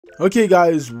Okay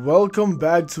guys, welcome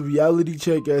back to Reality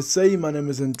Check SA. My name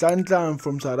is Ntantla, I'm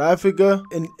from South Africa.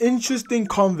 An interesting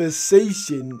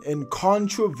conversation and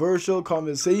controversial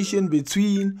conversation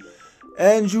between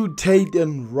Andrew Tate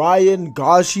and Ryan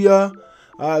Garcia.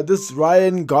 This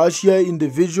Ryan Garcia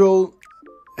individual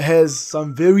has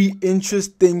some very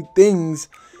interesting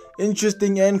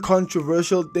and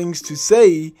controversial things to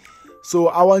say. So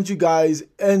I want you guys,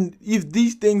 and if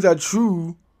these things are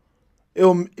true,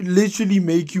 it'll literally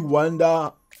make you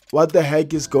wonder what the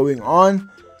heck is going on.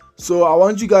 So I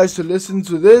want you guys to listen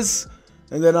to this,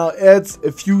 and then I'll add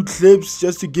a few clips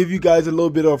just to give you guys a little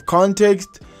bit of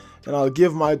context, and I'll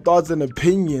give my thoughts and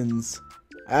opinions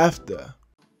after.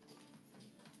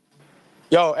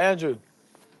 Yo, Andrew.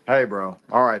 Hey, bro.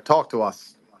 All right, talk to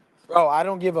us. Bro, I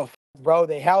don't give a bro.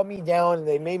 They held me down and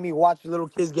they made me watch little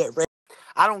kids get raped.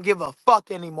 I don't give a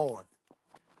fuck anymore.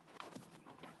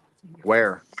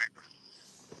 Where?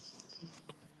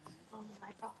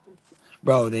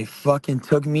 Bro, they fucking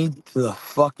took me to the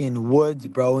fucking woods,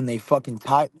 bro, and they fucking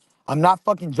tied. I'm not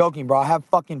fucking joking, bro. I have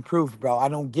fucking proof, bro. I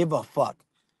don't give a fuck.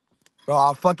 Bro,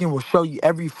 I fucking will show you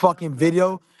every fucking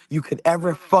video you could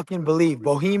ever fucking believe.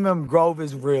 Bohemian Grove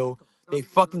is real. They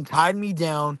fucking tied me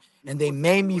down and they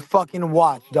made me fucking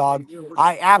watch, dog.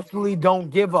 I absolutely don't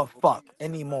give a fuck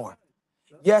anymore.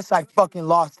 Yes, I fucking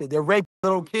lost it. They're raping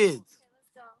little kids.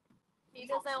 He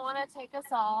doesn't want to take us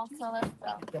all, so let's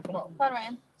go. Come on,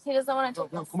 Ryan. He doesn't want to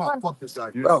take us. Come on. Fuck this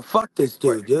guy. Bro, fuck this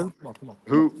dude, dude.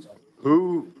 Who?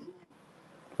 You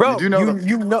Bro, do know the.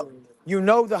 you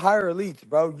know the higher elites,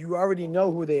 bro. You already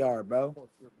know who they are, bro.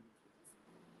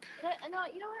 No,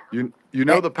 you know what? You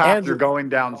know the path Andrew, you're going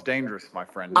down is dangerous, my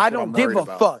friend. That's I what I'm don't give worried a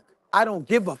about. fuck. I don't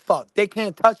give a fuck. They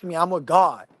can't touch me. I'm a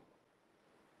god.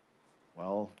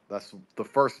 Well, that's the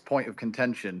first point of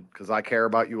contention because I care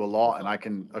about you a lot, and I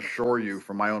can assure you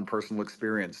from my own personal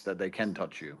experience that they can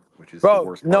touch you, which is the Bro,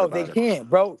 worst part no, they about it. can't,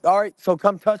 bro. All right, so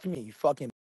come touch me, you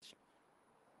fucking.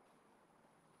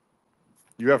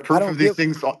 You have I proof don't of these give.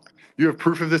 things. You have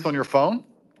proof of this on your phone?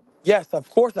 Yes, of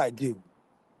course I do.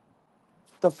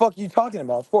 The fuck you talking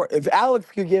about? Of course. If Alex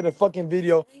could get a fucking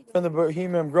video from the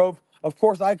Bohemian Grove, of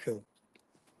course I could.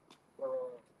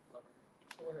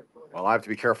 Well, I have to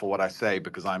be careful what I say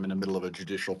because I'm in the middle of a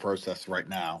judicial process right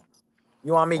now.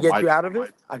 You want me to Well, get you out of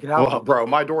it? I can help you. bro,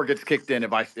 my door gets kicked in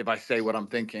if I say what I'm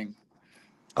thinking.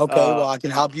 Okay, well Uh, I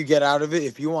can help you get out of it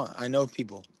if you want. I know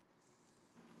people.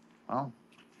 oh.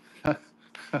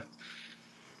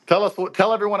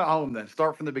 Tell everyone at home then.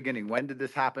 Start from the beginning. When did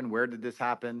this happen? Where did this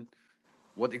happen?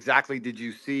 What exactly did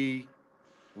you see?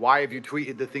 Why have you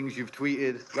tweeted the things you've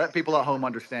tweeted? Let people at home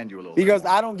understand you a little bit Because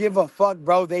more. I don't give a fuck,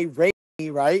 bro. They raped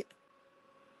me, right?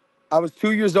 I was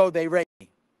 2 years old. They raped me.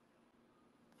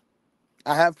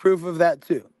 I have proof of that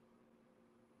too.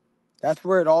 That's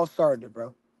where it all started,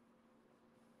 bro.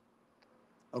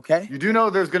 Okay? You do know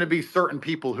there's going to be certain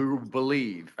people who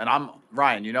believe, and I'm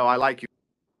Ryan. You know I like you.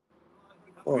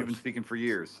 Of We've been course. speaking for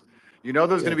years. You know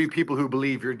there's going to Yes. be people who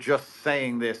believe you're just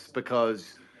saying this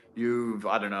because you've,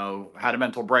 I don't know, had a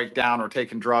mental breakdown or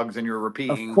taken drugs and you're Of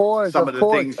repeating course, some of of the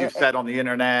course. things you've said on the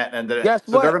internet, and Guess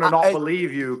so they're what? going to not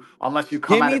believe you unless you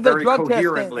come Give at me it the very drug test then,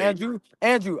 coherently. Andrew.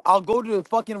 Andrew, I'll go to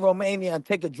fucking Romania and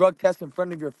take a drug test in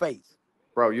front of your face.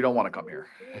 Bro, you don't want to come here.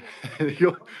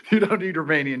 You don't need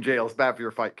Romanian jail. It's bad for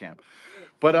your fight camp.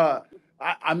 But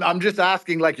I'm just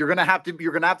asking, like you're gonna have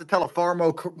to tell a far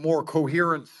more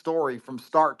coherent story from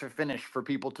start to finish for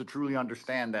people to truly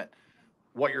understand that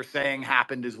what you're saying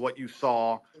happened is what you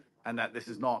saw, and that this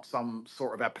is not some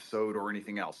sort of episode or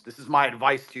anything else. This is my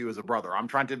advice to you as a brother. I'm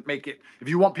trying to make it, if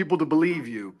you want people to believe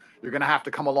you, you're going to have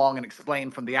to come along and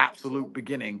explain from the absolute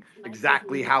beginning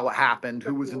exactly how it happened,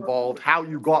 who was involved, how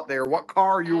you got there, what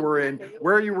car you were in,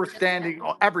 where you were standing,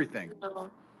 everything.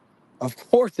 Of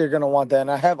course they're gonna want that,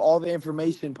 and I have all the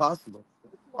information possible.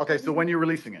 Okay, so when you're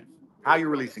releasing it, how you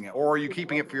releasing it, or are you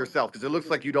keeping it for yourself? Because it looks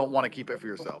like you don't want to keep it for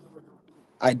yourself.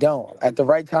 I don't. At the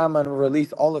right time, I'm gonna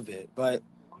release all of it. But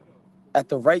at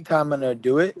the right time, I'm gonna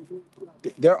do it.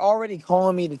 They're already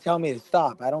calling me to tell me to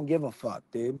stop. I don't give a fuck,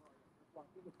 dude.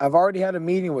 I've already had a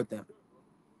meeting with them.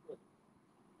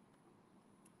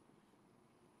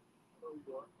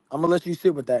 I'm gonna let you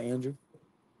sit with that, Andrew.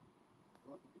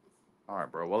 All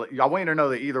right, bro. Well, I want you to know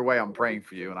that either way, I'm praying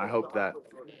for you, and I hope that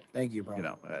Thank you, bro.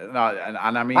 no, and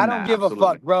I I mean don't that give a absolutely.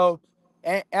 fuck, bro.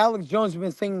 Alex Jones has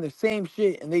been singing the same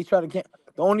shit, and they try to can't.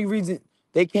 The only reason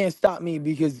they can't stop me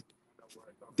because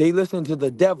they listen to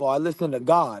the devil. I listen to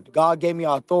God. God gave me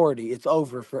authority. It's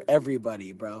over for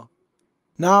everybody, bro.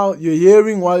 Now you're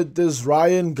hearing what this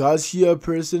Ryan Garcia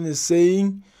person is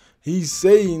saying. He's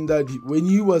saying that when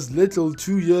he was little,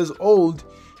 2 years old,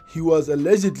 he was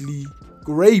allegedly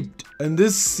raped. And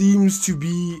this seems to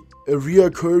be a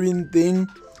reoccurring thing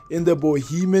in the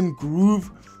Bohemian groove.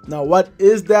 Now, what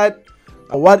is that?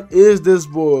 What is this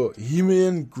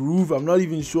Bohemian groove? I'm not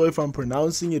even sure if I'm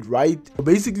pronouncing it right.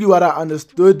 Basically, what I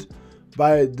understood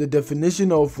by the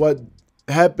definition of what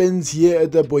happens here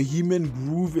at the Bohemian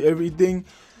groove, everything,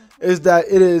 is that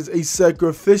it is a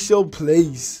sacrificial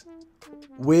place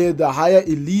where the higher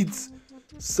elites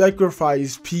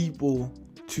sacrifice people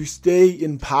to stay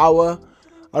in power.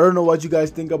 I don't know what you guys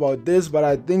think about this, but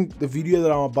I think the video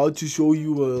that I'm about to show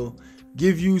you will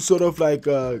give you sort of like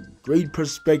a great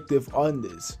perspective on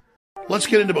this. Let's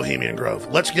get into Bohemian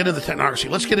Grove. Let's get into the technocracy.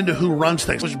 Let's get into who runs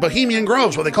things. It's Bohemian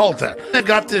Grove's what they call it that. They've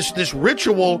got this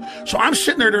ritual. So I'm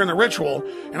sitting there during the ritual,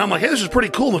 and I'm like, hey, this is pretty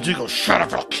cool. And the dude goes, shut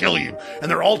up, I'll kill you. And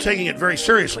they're all taking it very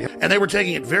seriously. And they were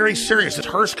taking it very serious. This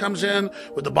hearse comes in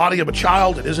with the body of a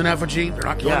child. It is an effigy. They're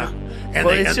not killing it. And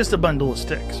well, it's just a bundle of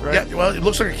sticks, right? Yeah, well, it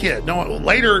looks like a kid. No,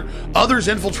 later, others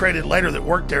infiltrated later that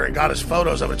worked there and got us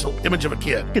photos of it. It's an image of a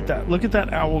kid. Look at that. Look at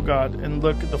that owl god, and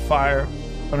look at the fire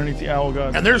underneath the owl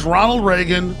god. And there's Ronald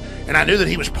Reagan, and I knew that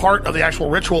he was part of the actual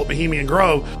ritual at Bohemian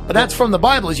Grove. But that's from the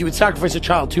Bible, is you would sacrifice a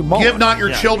child to Moloch. Give not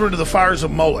your children to the fires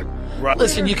of Moloch. Right.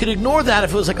 Listen, you could ignore that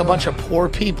if it was like a bunch of poor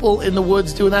people in the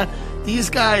woods doing that.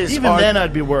 These guys even then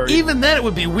I'd be worried. Even then it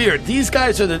would be weird. These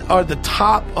guys are the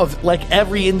top of like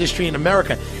every industry in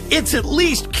America. It's at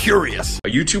least curious. A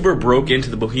YouTuber broke into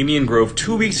the Bohemian Grove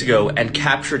 2 weeks ago and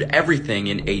captured everything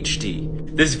in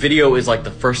HD. This video is like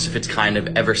the first of its kind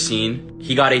I've ever seen.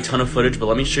 He got a ton of footage, but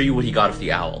let me show you what he got of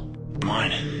the owl.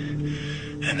 Mine.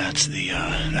 And that's the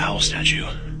owl statue.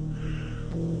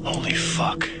 Holy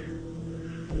fuck.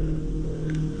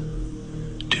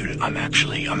 Dude, I'm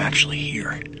actually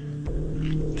here.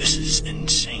 This is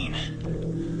insane.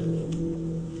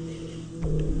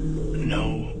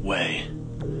 No way.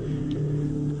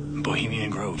 Bohemian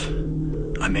Grove.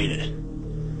 I made it.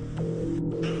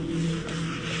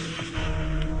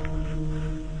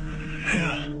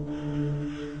 Yeah.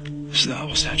 This is the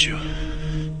owl statue.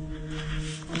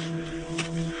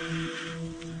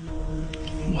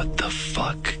 What the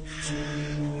fuck?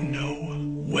 No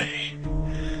way.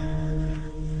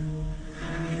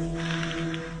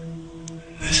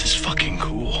 This is fucking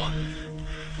cool.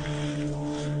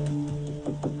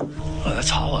 Oh, that's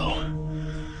hollow.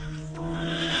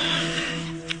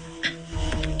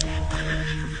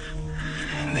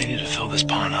 They need to fill this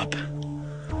pond up.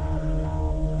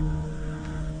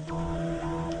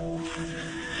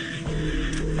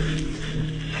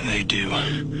 They do.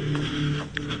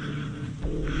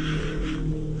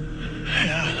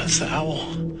 Yeah, that's the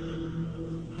owl.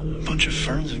 A bunch of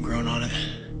ferns have grown on it.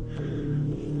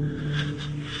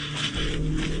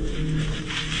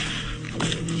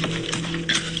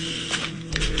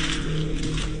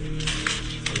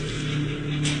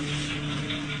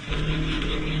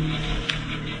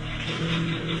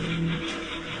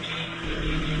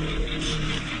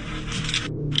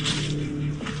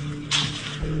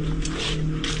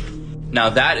 Now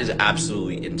that is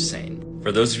absolutely insane.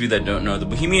 For those of you that don't know, the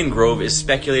Bohemian Grove is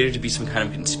speculated to be some kind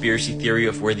of conspiracy theory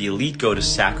of where the elite go to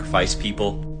sacrifice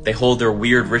people. They hold their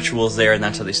weird rituals there, and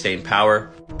that's how they stay in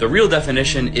power. The real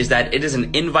definition is that it is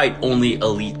an invite-only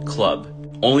elite club.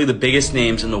 Only the biggest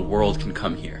names in the world can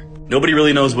come here. Nobody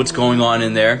really knows what's going on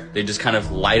in there. They just kind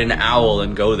of light an owl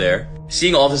and go there.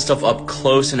 Seeing all this stuff up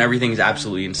close and everything is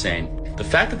absolutely insane. The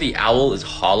fact that the owl is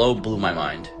hollow blew my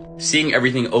mind. Seeing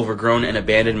everything overgrown and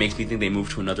abandoned makes me think they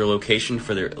moved to another location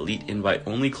for their elite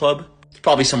invite-only club. It's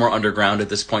probably somewhere underground at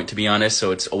this point, to be honest,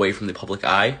 so it's away from the public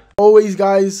eye. Always,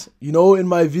 guys, you know, in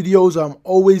my videos, I'm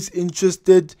always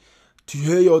interested to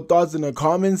hear your thoughts in the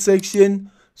comment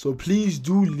section. So please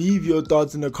do leave your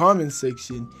thoughts in the comment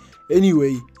section.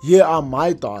 Anyway, here are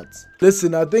my thoughts.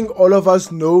 Listen, I think all of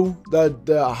us know that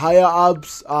the higher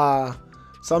ups are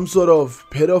some sort of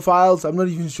pedophiles. I'm not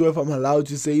even sure if I'm allowed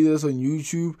to say this on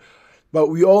YouTube, but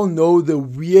we all know the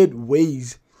weird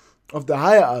ways of the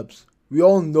higher ups. We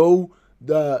all know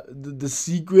the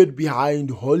secret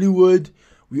behind Hollywood.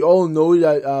 We all know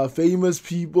that famous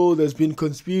people, there's been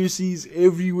conspiracies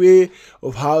everywhere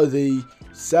of how they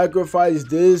sacrifice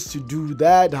this to do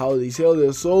that, how they sell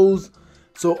their souls.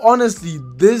 So honestly,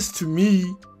 this to me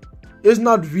is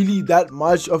not really that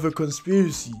much of a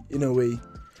conspiracy in a way.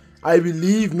 I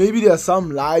believe maybe there's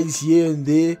some lies here and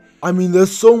there. I mean,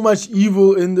 there's so much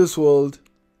evil in this world.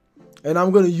 And I'm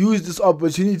going to use this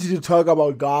opportunity to talk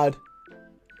about God.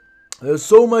 There's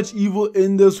so much evil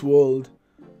in this world.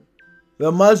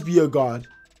 There must be a God.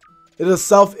 It is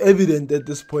self-evident at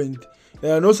this point.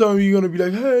 And I know some of you are going to be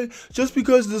like, hey, just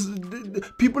because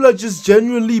people are just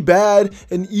genuinely bad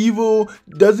and evil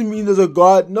doesn't mean there's a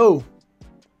God. No.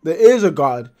 there is a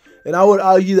God. And I would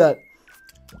argue that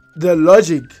the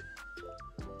logic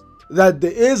that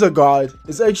there is a God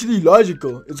is actually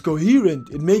logical. It's coherent.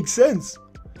 It makes sense.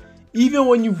 Even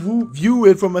when you view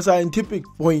it from a scientific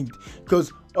point,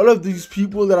 because all of these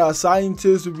people that are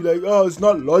scientists will be like, oh, it's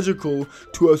not logical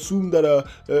to assume that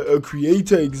a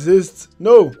creator exists.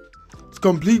 No, it's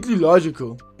completely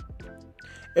logical.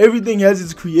 Everything has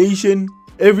its creation.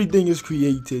 Everything is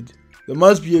created. There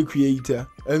must be a creator.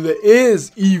 And there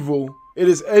is evil. It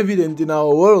is evident in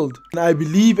our world. And I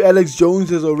believe Alex Jones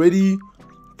has already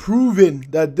proven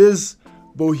that this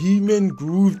Bohemian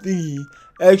groove thingy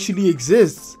actually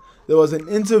exists. There was an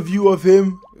interview of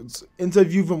him, it's an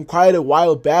interview from quite a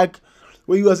while back,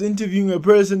 where he was interviewing a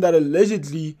person that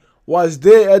allegedly was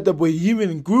there at the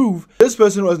Bohemian Groove. This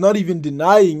person was not even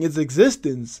denying its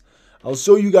existence. I'll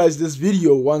show you guys this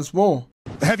video once more.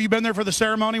 Have you been there for the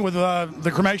ceremony with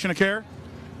the cremation of care?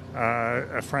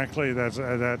 Frankly,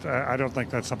 I don't think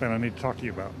that's something I need to talk to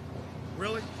you about.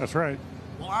 Really? That's right.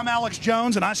 Well, I'm Alex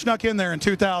Jones, and I snuck in there in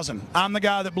 2000. I'm the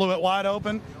guy that blew it wide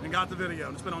open and got the video,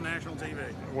 and it's been on national TV.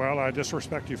 Well, I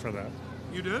disrespect you for that.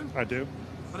 You do? I do.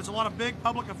 But it's a lot of big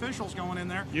public officials going in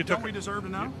there. Don't we deserve to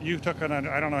know? You took I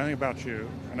don't know anything about you,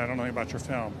 and I don't know anything about your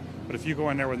film. But if you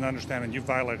go in there with an understanding, you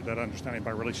violated that understanding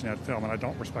by releasing that film, and I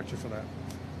don't respect you for that.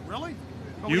 Really?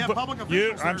 But we have public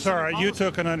officials I'm sorry, you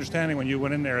took an understanding when you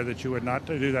went in there that you would not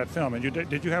do that film. And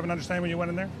did you have an understanding when you went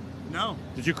in there? No.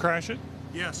 Did you crash it?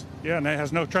 Yes. Yeah, and it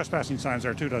has no trespassing signs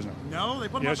there too, doesn't it? No, they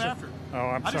put them up after. Oh,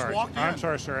 I'm sorry. I just walked in. I'm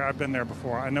sorry, sir. I've been there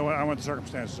before. I know what the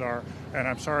circumstances are, and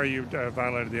I'm sorry you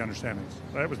violated the understandings.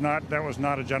 That was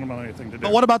not a gentlemanly thing to do.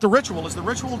 But what about the ritual? Is the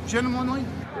ritual genuinely?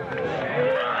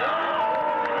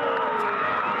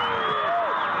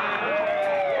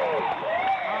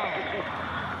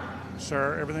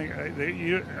 Sir, everything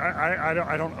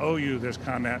I don't owe you this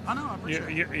comment. I know. I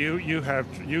appreciate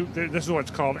it. This is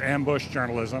what's called ambush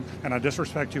journalism, and I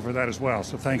disrespect you for that as well.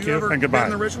 So thank you ever and goodbye.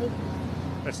 Been in the ritual?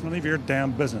 It's none of your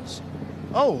damn business.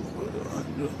 Oh,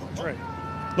 that's right.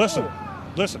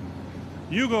 Listen.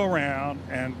 You go around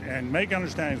and make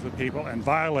understandings with people and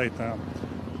violate them.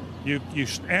 You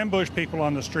ambush people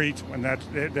on the streets, and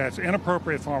that's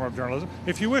inappropriate form of journalism.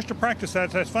 If you wish to practice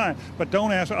that, that's fine, but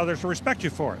don't ask others to respect you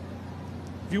for it.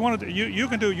 If you want to, you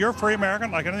can do. You're free American,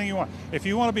 like anything you want. If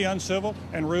you want to be uncivil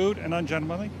and rude and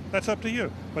ungentlemanly, that's up to you.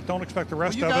 But don't expect the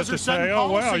rest of us to say, "Oh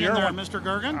well, you're there, Mr.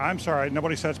 Gergen." I'm sorry,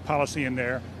 nobody sets policy in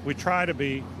there. We try to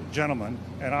be gentlemen,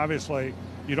 and obviously,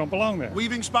 you don't belong there.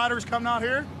 Weaving spiders come out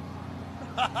here.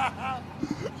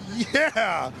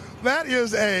 Yeah, that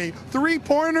is a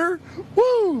three-pointer.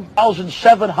 Woo!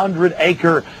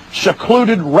 1,700-acre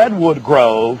secluded redwood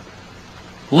grove.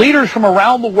 Leaders from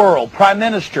around the world, prime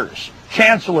ministers,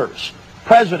 chancellors,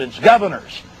 presidents,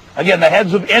 governors, again, the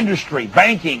heads of industry,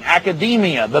 banking,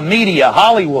 academia, the media,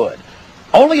 Hollywood,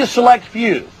 only a select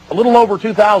few, a little over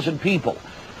 2,000 people,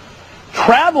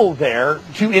 travel there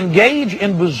to engage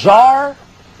in bizarre,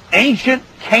 ancient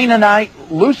Canaanite,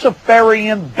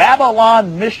 Luciferian,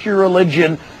 Babylon mystery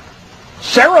religion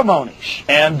ceremonies.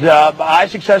 And I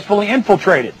successfully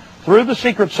infiltrated through the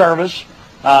Secret Service,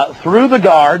 through the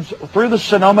guards, through the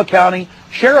Sonoma County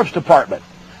Sheriff's Department.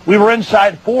 We were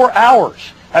inside 4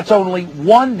 hours. That's only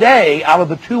one day out of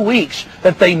the 2 weeks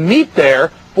that they meet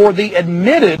there for the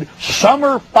admitted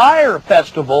Summer Fire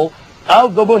Festival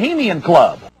of the Bohemian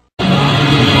Club.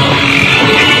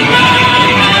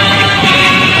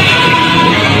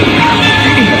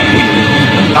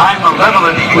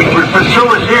 9/11, which would pursue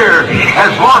us here,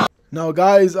 has lost. Now,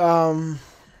 guys, I'm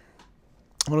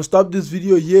gonna stop this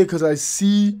video here because I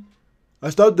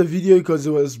stopped the video because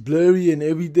it was blurry and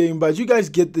everything, but you guys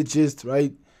get the gist,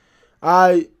 right?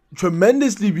 I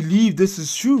tremendously believe this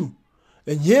is true,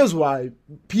 and here's why.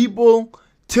 People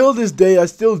till this day are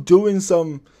still doing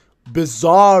some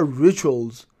bizarre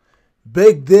rituals.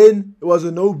 Back then, it was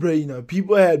a no-brainer.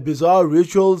 People had bizarre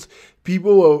rituals.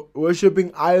 People were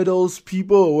worshipping idols.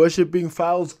 People were worshipping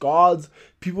false gods.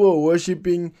 People were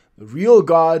worshipping the real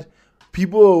God.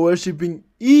 People were worshipping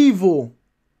evil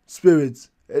spirits.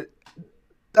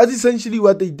 That's essentially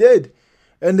what they did.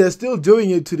 And they're still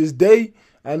doing it to this day.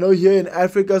 I know here in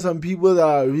Africa, some people that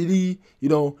are really,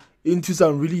 into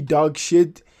some really dark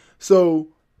shit. So,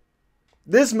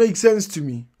 this makes sense to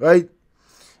me, right?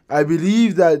 I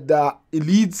believe that the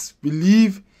elites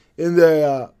believe in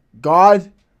their God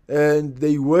and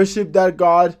they worship that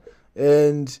God.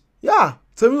 And yeah,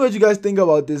 tell me what you guys think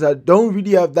about this. I don't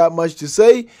really have that much to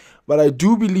say, but I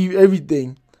do believe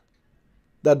everything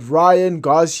that Ryan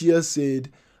Garcia said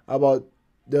about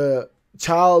the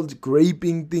child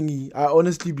raping thingy. I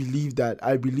honestly believe that.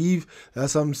 I believe that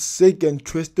some sick and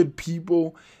twisted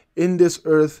people in this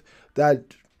earth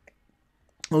that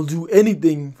will do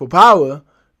anything for power.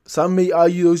 Some may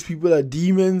argue those people are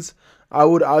demons. I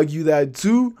would argue that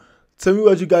too. Tell me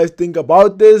what you guys think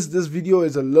about this. This video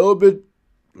is a little bit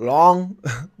long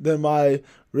than my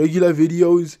regular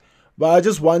videos, but I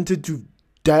just wanted to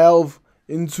delve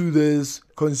into this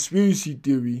conspiracy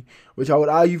theory, which I would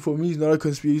argue for me is not a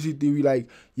conspiracy theory. Like,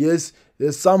 yes,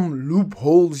 there's some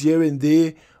loopholes here and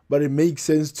there, but it makes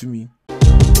sense to me.